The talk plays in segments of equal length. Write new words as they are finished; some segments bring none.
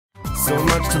so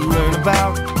much to learn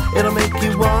about. It'll make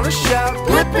you want to shout,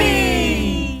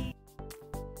 Blippi!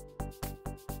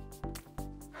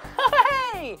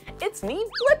 Hey, it's me,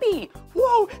 Blippi.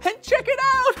 Whoa, and check it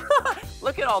out.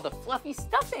 Look at all the fluffy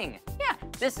stuffing. Yeah,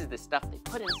 this is the stuff they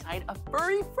put inside a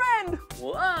furry friend.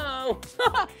 Whoa.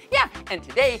 Yeah, and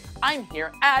today I'm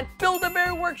here at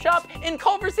Build-A-Bear Workshop in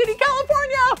Culver City,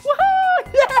 California.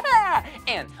 Woohoo! Yeah!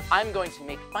 And I'm going to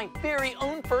make my very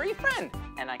own furry friend.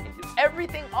 And I can do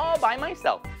everything all by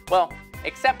myself. Well,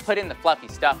 except put in the fluffy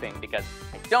stuffing because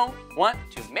I don't want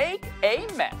to make a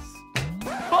mess.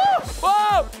 Whoa,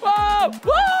 whoa, whoa,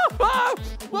 whoa, whoa,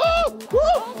 whoa,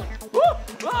 whoa, whoa, whoa,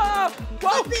 whoa,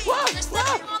 Blippi, whoa, you're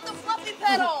stepping on the fluffy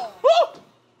pedal. whoa.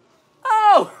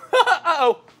 Oh,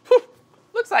 uh-oh.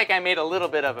 Looks like I made a little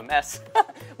bit of a mess.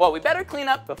 Well, we better clean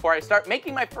up before I start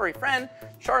making my furry friend.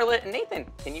 Charlotte and Nathan,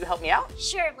 can you help me out?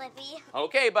 Sure, Blippi.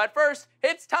 Okay, but first,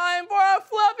 it's time for a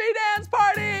fluffy dance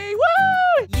party!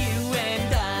 Woo! You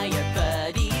and I are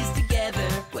buddies together.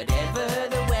 Whatever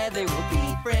the weather, we'll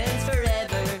be friends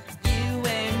forever. You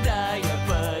and I are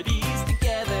buddies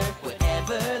together.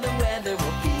 Whatever the weather,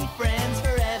 we'll be friends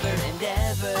forever and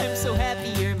ever. I'm so happy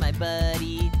you're my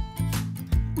buddy.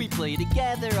 We play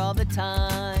together all the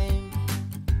time.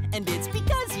 And it's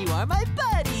because you are my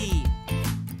buddy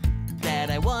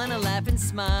that I wanna laugh and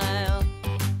smile.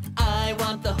 I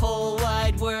want the whole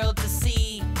wide world to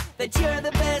see that you're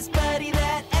the best buddy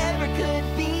that ever could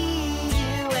be.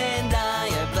 You and I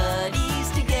are buddies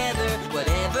together.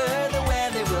 Whatever the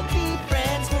weather, we'll be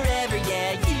friends forever.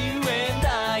 Yeah, you and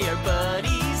I are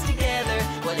buddies together.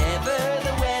 Whatever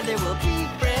the weather, we'll be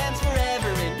friends forever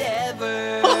and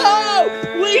ever. Oh,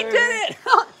 we did it!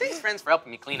 Thanks, friends, for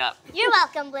helping me clean up. You're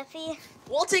welcome, Blippi.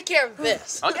 We'll take care of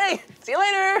this. Okay, see you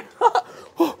later.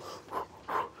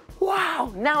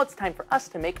 Wow, now it's time for us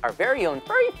to make our very own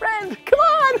furry friend. Come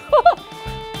on.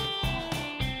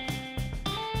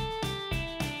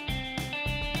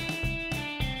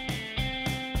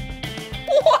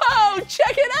 Whoa,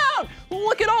 check it out.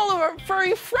 Look at all of our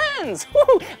furry friends.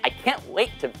 Woo, I can't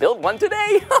wait to build one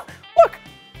today. Look,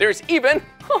 there's even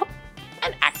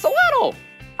an axolotl.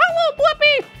 Hello,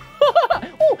 Blippi.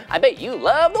 Ooh, I bet you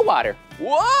love the water.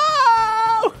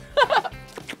 Whoa!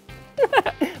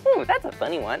 Ooh, that's a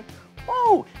funny one.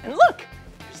 Whoa, and look,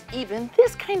 there's even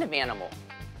this kind of animal.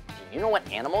 Do you know what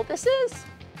animal this is?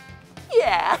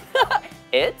 Yeah,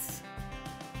 it's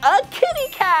a kitty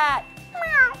cat.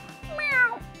 Meow,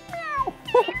 meow, meow.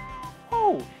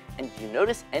 Oh, and do you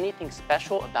notice anything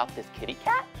special about this kitty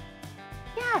cat?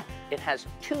 Yeah, it has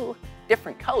two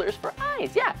different colors for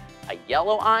eyes. Yeah, a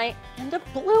yellow eye and a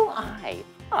blue eye.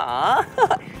 Aw,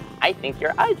 I think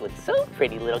your eyes look so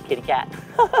pretty, little kitty cat.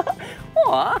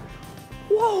 Aw.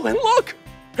 Whoa, and look,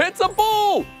 it's a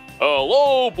bull.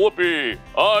 Hello, Blippi.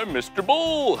 I'm Mr.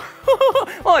 Bull.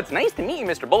 Well, it's nice to meet you,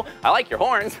 Mr. Bull. I like your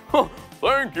horns.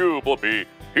 Thank you, Blippi.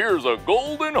 Here's a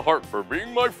golden heart for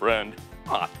being my friend.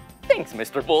 Aw, thanks,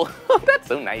 Mr. Bull. That's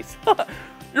so nice.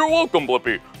 You're welcome,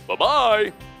 Blippi.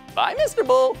 Bye-bye. Bye, Mr.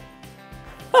 Bull.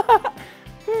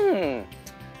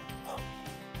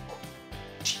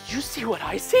 Do you see what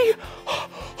I see?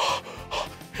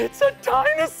 It's a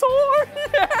dinosaur!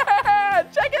 Yeah!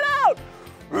 Check it out!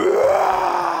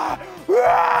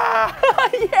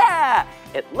 Yeah!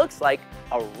 It looks like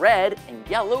a red and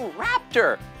yellow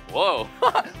raptor. Whoa!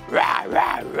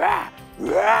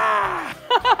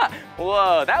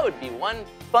 Whoa, that would be one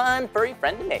fun furry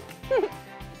friend to make.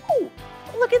 Oh,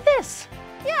 look at this.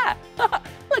 Yeah,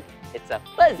 look, it's a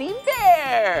fuzzy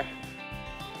bear.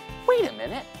 Wait a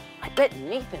minute. I bet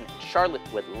Nathan and Charlotte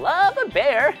would love a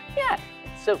bear. Yeah,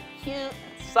 it's so cute and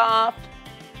soft.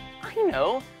 I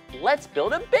know, let's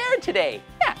build a bear today.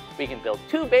 Yeah, we can build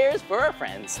two bears for our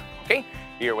friends. Okay,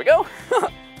 here we go.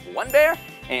 One bear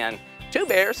and two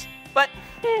bears, but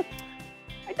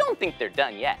I don't think they're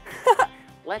done yet.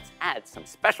 Let's add some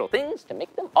special things to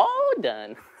make them all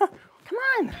done. Come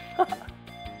on.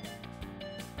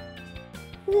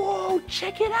 Whoa,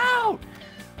 check it out.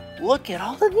 Look at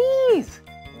all of these.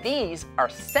 These are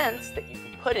scents that you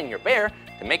can put in your bear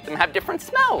to make them have different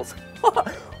smells.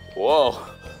 Whoa.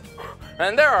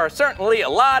 And there are certainly a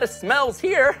lot of smells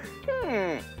here.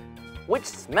 Which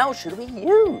smell should we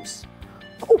use?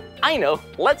 Oh, I know.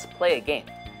 Let's play a game.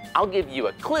 I'll give you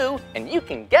a clue and you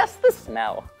can guess the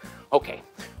smell. Okay,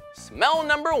 smell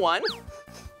number one.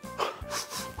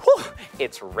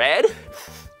 It's red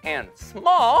and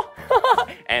small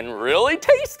and really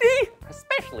tasty,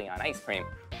 especially on ice cream.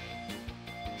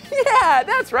 Yeah,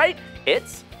 that's right.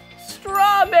 It's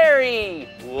strawberry.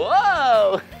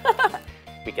 Whoa.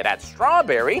 We could add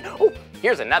strawberry. Oh,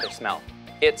 here's another smell.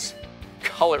 It's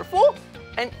colorful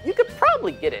and you could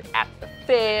probably get it at the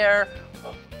fair.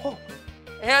 Oh,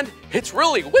 and it's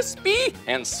really wispy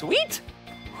and sweet.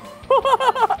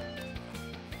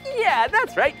 Yeah,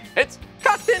 that's right. It's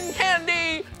cotton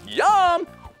candy. Yum.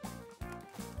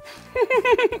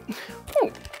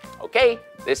 Okay,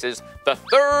 this is the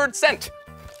third scent.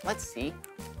 Let's see.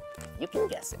 You can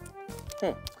guess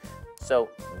it. So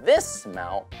this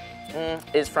smell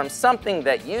is from something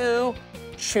that you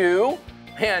chew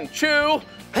and chew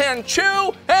and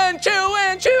chew and chew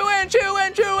and chew and chew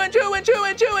and chew and chew and chew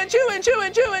and chew and chew and chew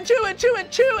and chew and chew and chew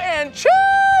and chew and chew.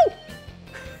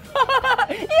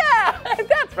 Yeah,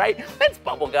 that's right. It's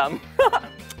bubble gum.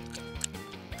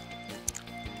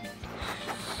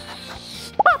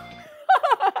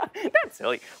 That's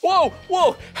silly. Whoa,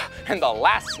 whoa. And the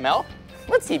last smell,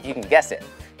 let's see if you can guess it.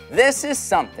 This is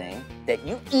something that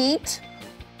you eat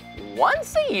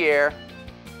once a year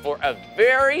for a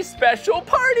very special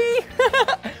party.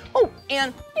 Oh,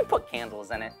 and you put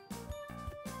candles in it.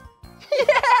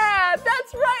 Yeah,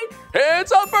 that's right.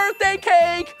 It's a birthday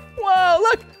cake. Whoa,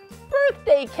 look,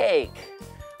 birthday cake.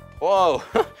 Whoa,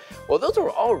 well, those are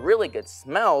all really good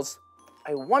smells.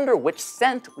 I wonder which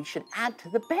scent we should add to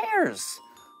the bears.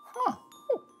 Huh.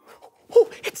 Oh,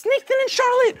 it's Nathan and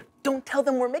Charlotte. Don't tell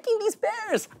them we're making these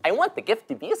bears. I want the gift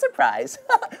to be a surprise.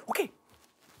 Okay.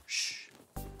 Shh.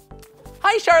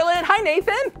 Hi, Charlotte. Hi,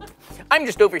 Nathan. I'm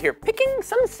just over here picking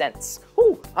some scents.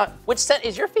 Ooh, which scent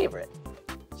is your favorite?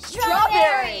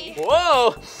 Strawberry.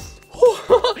 Whoa.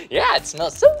 Yeah, it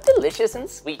smells so delicious and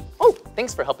sweet. Oh,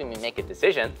 thanks for helping me make a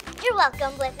decision. You're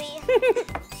welcome, Blippi.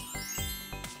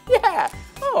 Yeah.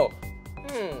 Oh.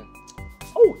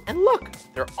 Oh, and look,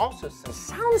 there are also some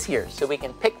sounds here, so we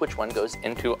can pick which one goes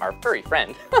into our furry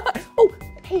friend. Oh,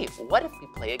 hey, what if we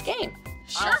play a game?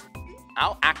 Sure.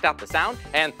 I'll act out the sound,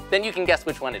 and then you can guess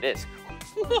which one it is.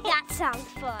 That sounds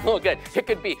fun. Oh, good. It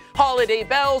could be holiday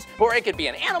bells, or it could be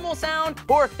an animal sound,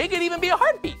 or it could even be a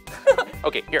heartbeat.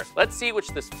 Okay, here, let's see which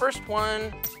this first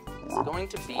one is going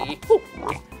to be. Ooh,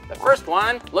 okay. The first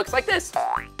one looks like this.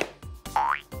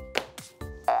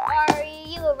 Are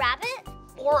you a rabbit?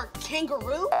 Or a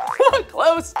kangaroo?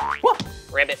 Close. Whoa.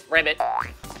 Ribbit, ribbit. Oh,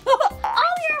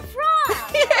 you're a frog.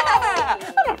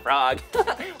 Yeah, I'm a frog.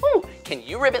 Ooh, can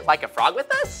you ribbit like a frog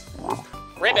with us?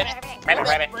 Ribbit, ribbit,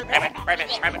 ribbit, ribbit, ribbit, ribbit,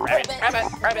 ribbit,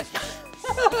 ribbit, ribbit.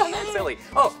 That's silly.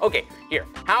 Oh, okay, here,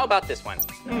 how about this one?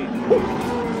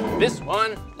 This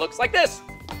one looks like this.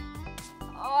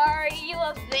 Are you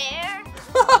a bear?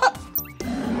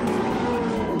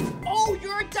 Oh,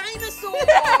 you're a dinosaur!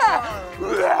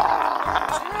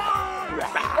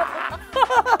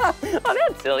 Oh,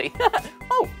 that's silly.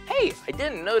 Oh, hey, I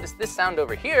didn't notice this sound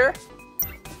over here.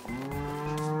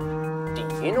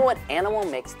 Do you know what animal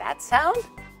makes that sound?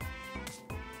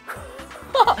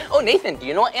 Oh, Nathan, do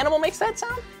you know what animal makes that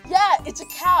sound? Yeah, it's a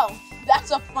cow.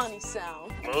 That's a funny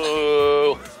sound.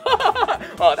 Ooh.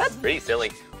 Oh, that's pretty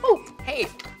silly. Oh, hey,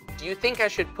 do you think I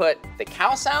should put the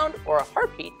cow sound or a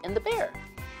heartbeat in the bear?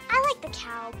 I like the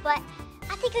cow, but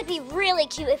I think it'd be really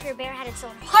cute if your bear had its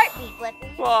own heartbeat,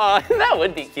 Blippi. Aw, that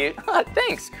would be cute.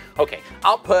 Thanks. Okay,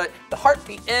 I'll put the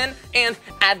heartbeat in and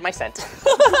add my scent.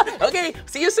 Okay,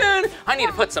 see you soon. I need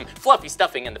to put some fluffy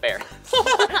stuffing in the bear.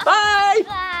 Bye.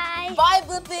 Bye. Bye,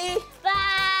 Blippi.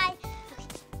 Bye.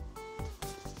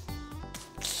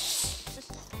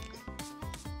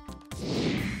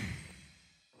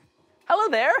 Hello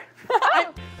there.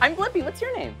 I'm Blippi. What's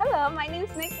your name? Hello, my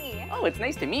name's Nikki. Oh, it's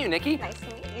nice to meet you, Nikki. Nice to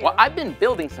meet you. Well, I've been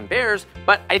building some bears,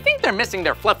 but I think they're missing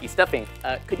their fluffy stuffing.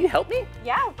 Could you help me?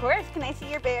 Yeah, of course. Can I see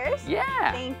your bears?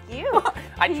 Yeah. Thank you.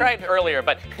 I tried earlier,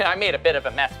 but I made a bit of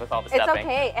a mess with all the It's stuffing.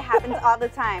 okay. It happens all the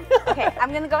time. Okay,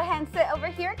 I'm gonna go ahead and sit over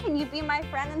here. Can you be my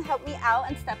friend and help me out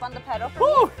and step on the pedal for me?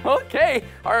 Oh, okay.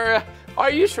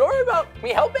 Are you sure about me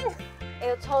helping?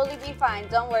 It'll totally be fine.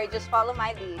 Don't worry. Just follow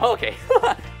my lead. Okay.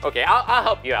 Okay, I'll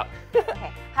help you out.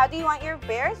 Okay. How do you want your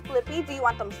bears, Blippi? Do you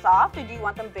want them soft or do you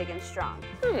want them big and strong?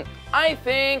 I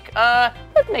think,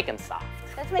 let's make them soft.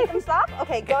 Let's make them soft?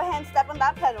 Okay, go ahead and step on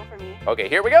that pedal for me. Okay,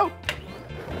 here we go.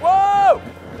 Whoa!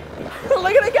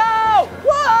 Look at it go!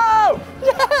 Whoa!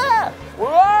 Yeah!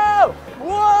 Whoa!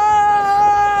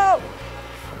 Whoa!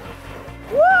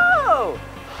 Whoa!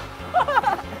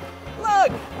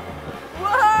 Look!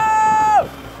 Whoa!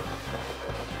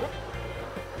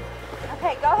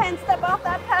 Okay, go ahead and step off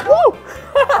that pedal. Woo!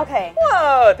 Okay.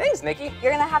 Whoa! Thanks, Nikki.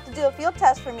 You're gonna have to do a field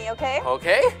test for me, okay?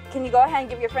 Okay. Can you go ahead and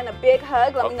give your friend a big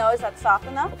hug? Let me know, is that soft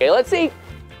enough? Okay, let's see.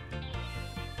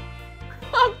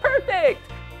 Oh, perfect!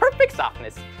 Perfect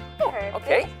softness. Oh, Perfect.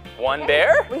 okay. One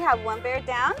bear. We have one bear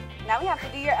down. Now we have to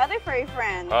do your other furry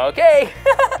friend. Okay.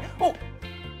 Oh,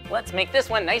 let's make this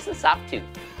one nice and soft too.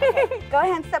 Okay, go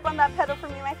ahead and step on that pedal for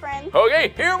me, my friend.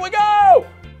 Okay, here we go!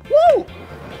 Woo!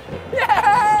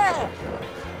 Yeah!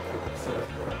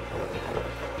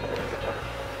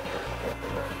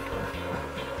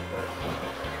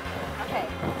 Okay,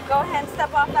 go ahead and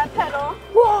step off that pedal.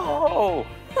 Whoa!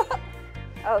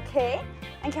 Okay,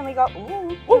 and can we go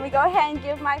ahead and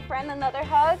give my friend another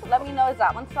hug? Let me know, is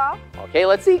that one soft? Okay,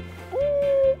 let's see.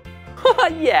 Ooh.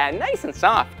 Yeah, nice and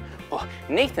soft. Oh,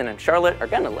 Nathan and Charlotte are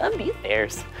gonna love these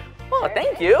bears. Oh,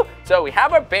 thank you. So we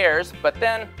have our bears, but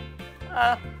then,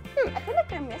 I feel like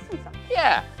they're missing something.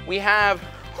 yeah, we have,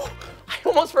 I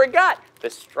almost forgot, the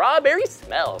strawberry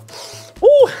smell.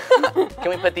 Ooh. Can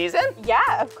we put these in?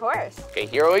 Yeah, of course. Okay,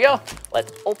 here we go.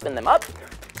 Let's open them up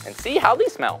and see how they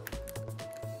smell.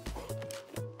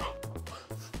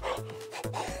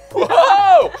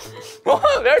 Whoa!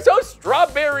 Whoa, they're so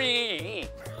strawberry.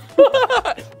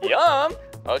 Yum.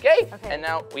 Okay, and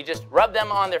now we just rub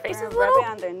them on their faces a Rub little. it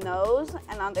on their nose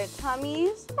and on their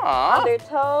tummies, Aw. on their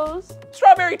toes.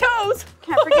 Strawberry toes.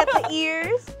 Can't forget the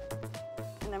ears.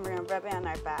 And then we're gonna rub it on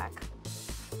our back.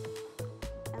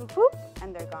 And poop,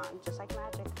 and they're gone, just like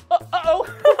magic. Uh-oh,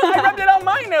 I rubbed it on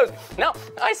my nose. No,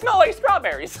 I smell like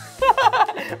strawberries.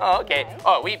 Okay,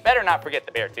 oh, we better not forget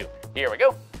the bear too. Here we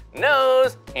go.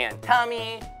 Nose, and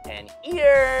tummy, and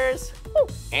ears, woo,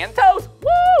 and toes,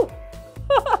 woo!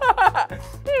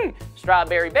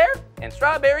 Strawberry bear and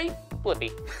strawberry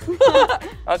Blippi.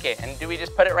 Okay, and do we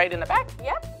just put it right in the back?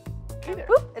 Yep. Okay, there.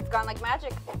 Poop, it's gone like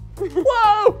magic.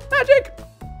 Whoa, magic!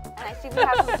 And I see we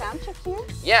have some sound chips here.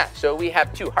 Yeah, so we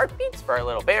have 2 heartbeats for our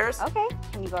little bears. Okay,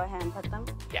 can you go ahead and put them?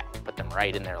 Yeah, put them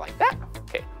right in there like that.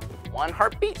 Okay, 1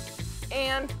 heartbeat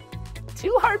and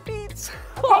 2 heartbeats.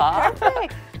 Okay,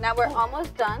 perfect. Now we're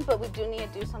almost done, but we do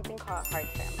need to do something called heart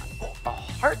ceremony. A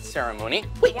heart ceremony?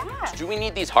 Wait, Yeah. do we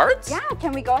need these hearts? Yeah,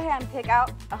 can we go ahead and pick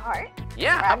out a heart?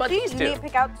 Yeah, how about these You 2? need to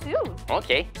pick out 2.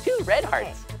 Okay, 2 red Okay,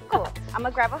 hearts. cool. I'm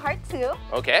gonna grab a heart too,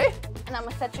 Okay. and I'm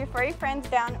gonna set your furry friends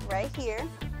down right here.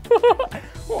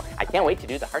 Oh, I can't wait to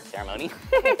do the heart ceremony.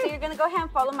 Okay, so you're gonna go ahead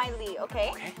and follow my lead,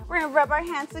 okay? Okay. We're gonna rub our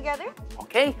hands together.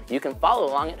 Okay, you can follow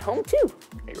along at home too.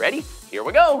 Are you ready? Here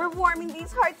we go. We're warming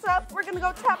these hearts up. We're gonna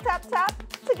go tap, tap, tap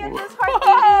to get this Whoa,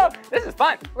 heart beating. this is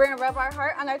fun. We're gonna rub our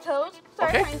heart on our toes, so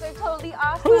Okay. our friends are totally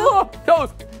awesome. Whoa,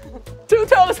 toes. 2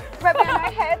 toes. Rub it on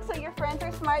our head so your friends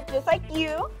are smart just like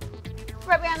you.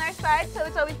 Rub it on our side so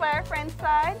it's always by our friend's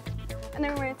side. And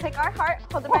then we're gonna take our heart,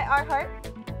 hold it by our heart,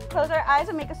 close our eyes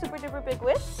and make a super duper big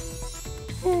wish.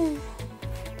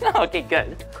 Okay,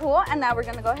 good. Cool, and now we're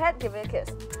gonna go ahead, give it a kiss.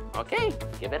 Okay,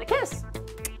 give it a kiss.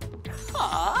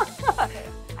 Aww.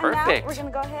 And now Perfect. we're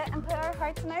gonna go ahead and put our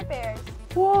hearts in our bears.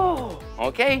 Whoa.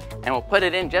 Okay, and we'll put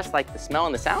it in just like the smell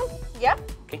and the sound.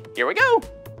 Yep, Okay, here we go.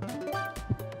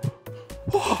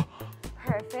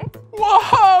 perfect.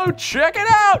 Whoa, check it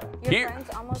out. Your friend's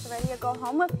almost ready to go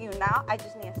home with you now. I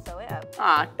just need to sew it up.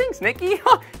 Aw, thanks, Nikki.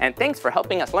 And thanks for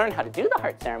helping us learn how to do the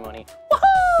heart ceremony.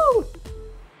 Woohoo!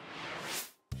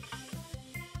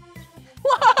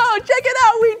 Whoa, check it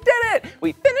out, we did it!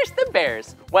 We finished the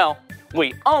bears. Well,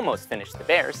 we almost finished the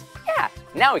bears. Yeah,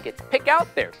 now we get to pick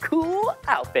out their cool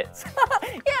outfits.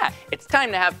 Yeah, it's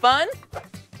time to have fun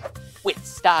with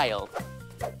style.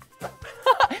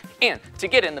 And to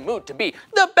get in the mood to be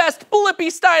the best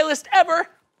Blippi stylist ever,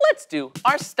 let's do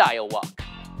our style walk.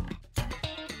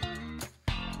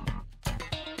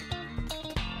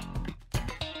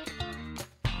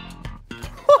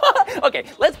 Okay,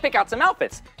 let's pick out some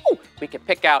outfits. Ooh, we could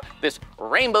pick out this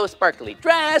rainbow sparkly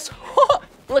dress.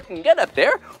 Looking good up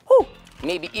there. Ooh,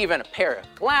 maybe even a pair of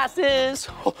glasses.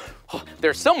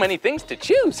 There's so many things to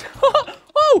choose.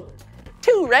 Oh,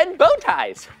 2 red bow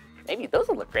ties. Maybe those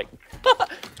will look great.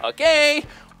 Okay,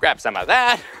 grab some of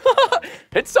that.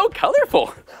 It's so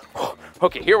colorful.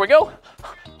 Okay, here we go.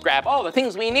 Grab all the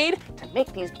things we need to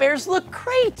make these bears look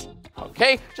great.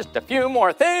 Okay, just a few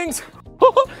more things.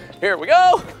 Here we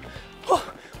go.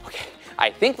 Okay, I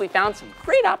think we found some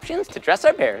great options to dress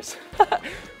our bears.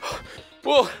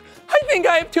 Well, I think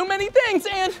I have too many things,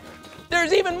 and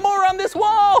there's even more on this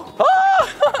wall.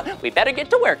 We better get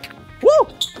to work. Woo!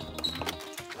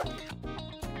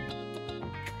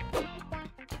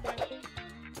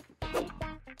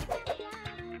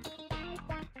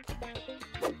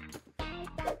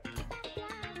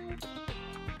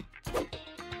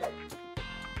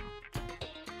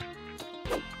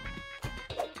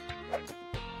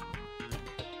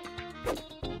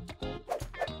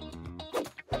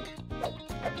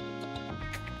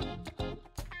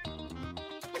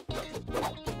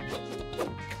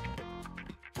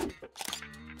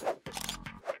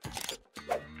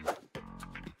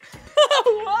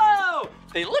 Whoa!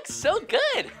 They look so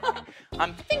good.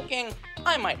 I'm thinking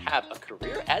I might have a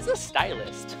career as a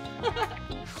stylist.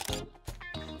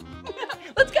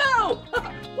 Let's go!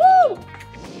 Woo!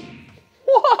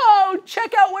 Whoa,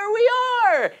 check out where we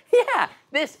are. Yeah,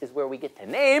 this is where we get to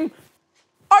name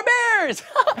our bears.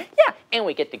 Yeah, and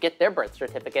we get to get their birth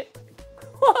certificate.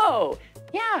 Whoa,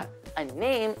 yeah, a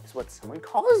name is what someone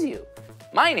calls you.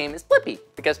 My name is Blippi,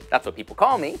 because that's what people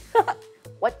call me.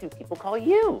 What do people call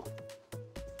you?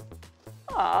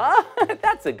 Aw,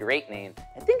 that's a great name.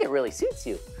 I think it really suits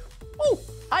you. Oh,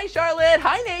 hi Charlotte,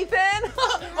 hi Nathan.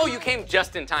 Oh, you came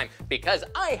just in time because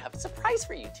I have a surprise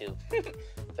for you two.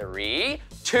 3,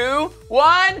 2,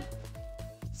 1,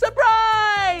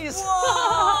 surprise!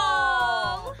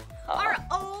 Whoa! Our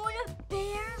own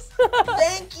bears?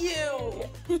 Thank you.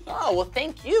 Oh, well,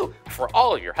 thank you for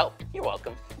all of your help. You're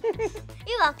welcome.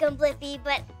 You're welcome, Blippi,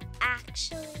 but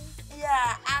actually...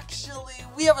 Yeah, actually,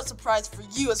 we have a surprise for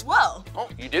you as well. Oh,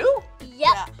 you do?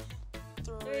 Yep.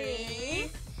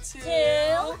 3, 2,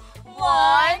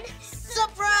 1,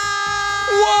 surprise!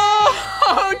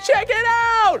 Whoa, check it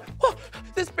out! Whoa,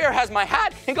 this bear has my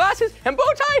hat and glasses and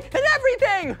bow tie and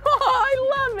everything. Oh, I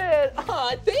love it.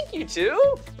 Oh, thank you two.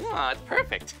 Oh, it's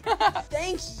perfect.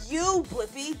 Thank you,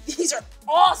 Blippi. These are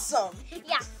awesome.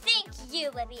 Yeah, thank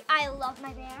you, Blippi. I love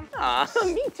my bear. Aw,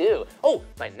 me too. Oh,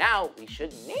 but now we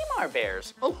should name our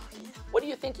bears. Oh, what do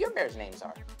you think your bears' names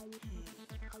are?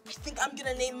 I think I'm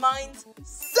gonna name mine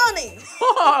Sunny.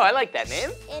 Oh, I like that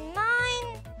name. And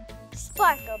mine,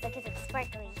 Sparkle, because it's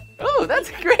sparkly. Oh, that's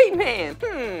a great name.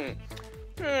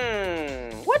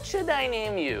 What should I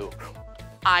name you?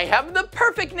 I have the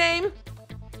perfect name.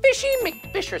 Fishy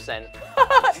McFisherson.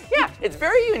 Yeah, it's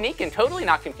very unique and totally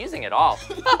not confusing at all.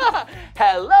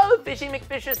 Hello, Fishy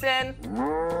McFisherson.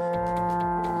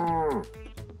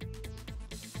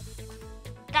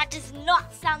 That does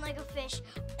not sound like a fish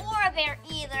or a bear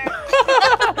either.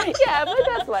 Yeah, but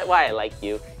that's why I like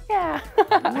you. Yeah.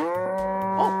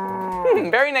 Oh,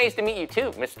 very nice to meet you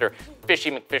too, Mr.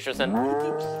 Fishy McFisherson.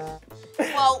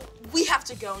 Well, we have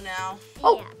to go now.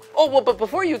 Oh, Yeah. oh, well, but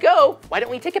before you go, why don't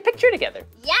we take a picture together?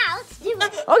 Yeah, let's do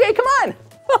it. Okay, come on.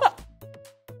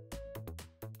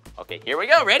 Okay, here we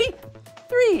go. Ready?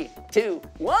 3, 2,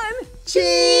 1.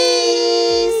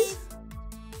 Cheese!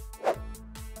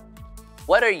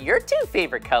 What are your 2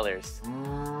 favorite colors?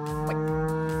 Wait.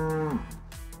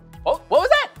 Oh, what was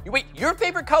that? Wait, your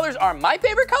favorite colors are my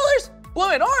favorite colors? Blue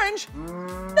and orange?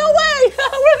 No way!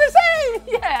 We're the same!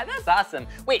 Yeah, that's awesome.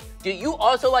 Wait, do you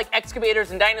also like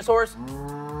excavators and dinosaurs?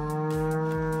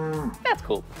 That's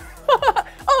cool.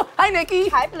 Oh, hi, Nikki.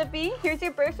 Hi, Blippi. Here's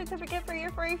your birth certificate for your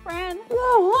furry friend.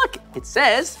 Whoa, look. It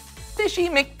says Fishy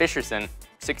McFisherson.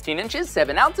 16 inches,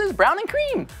 7 ounces, brown and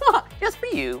cream. Just for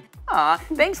you. Aw,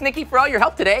 thanks, Nikki, for all your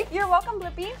help today. You're welcome,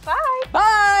 Blippi. Bye.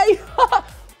 Bye!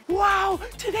 Wow,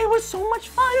 today was so much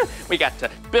fun. We got to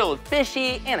build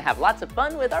Fishy and have lots of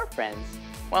fun with our friends.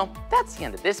 Well, that's the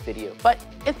end of this video, but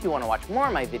if you want to watch more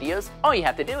of my videos, all you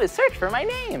have to do is search for my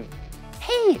name.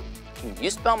 Hey, can you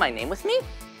spell my name with me?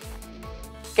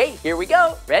 Okay, here we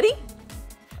go. Ready?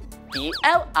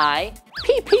 B-L-I-P-P-I,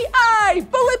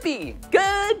 Blippi.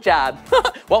 Good job.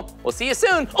 Well, we'll see you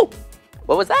soon. Oh,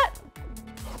 what was that?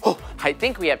 Oh, I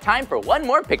think we have time for one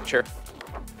more picture.